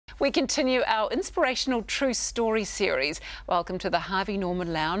We continue our Inspirational True Story series. Welcome to the Harvey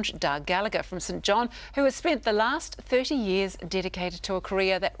Norman Lounge, Doug Gallagher from St John, who has spent the last 30 years dedicated to a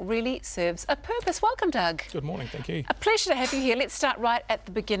career that really serves a purpose. Welcome, Doug. Good morning, thank you. A pleasure to have you here. Let's start right at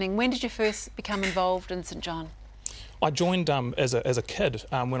the beginning. When did you first become involved in St John? I joined as a kid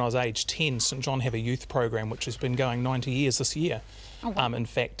when I was aged 10. St John have a youth program which has been going 90 years this year, in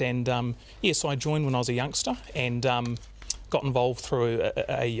fact. And yes, I joined when I was a youngster and got involved through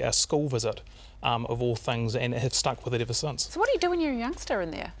a school visit of all things, and have stuck with it ever since. So what do you do when you're a youngster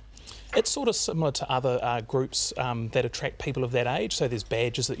in there? It's sort of similar to other groups that attract people of that age. So there's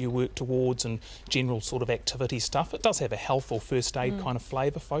badges that you work towards and general sort of activity stuff. It does have a health or first aid kind of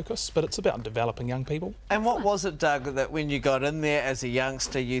flavour focus, but it's about developing young people. And what was it, Doug, that when you got in there as a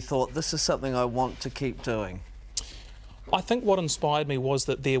youngster you thought, this is something I want to keep doing? I think what inspired me was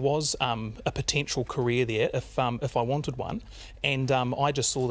that there was a potential career there if I wanted one, and I just saw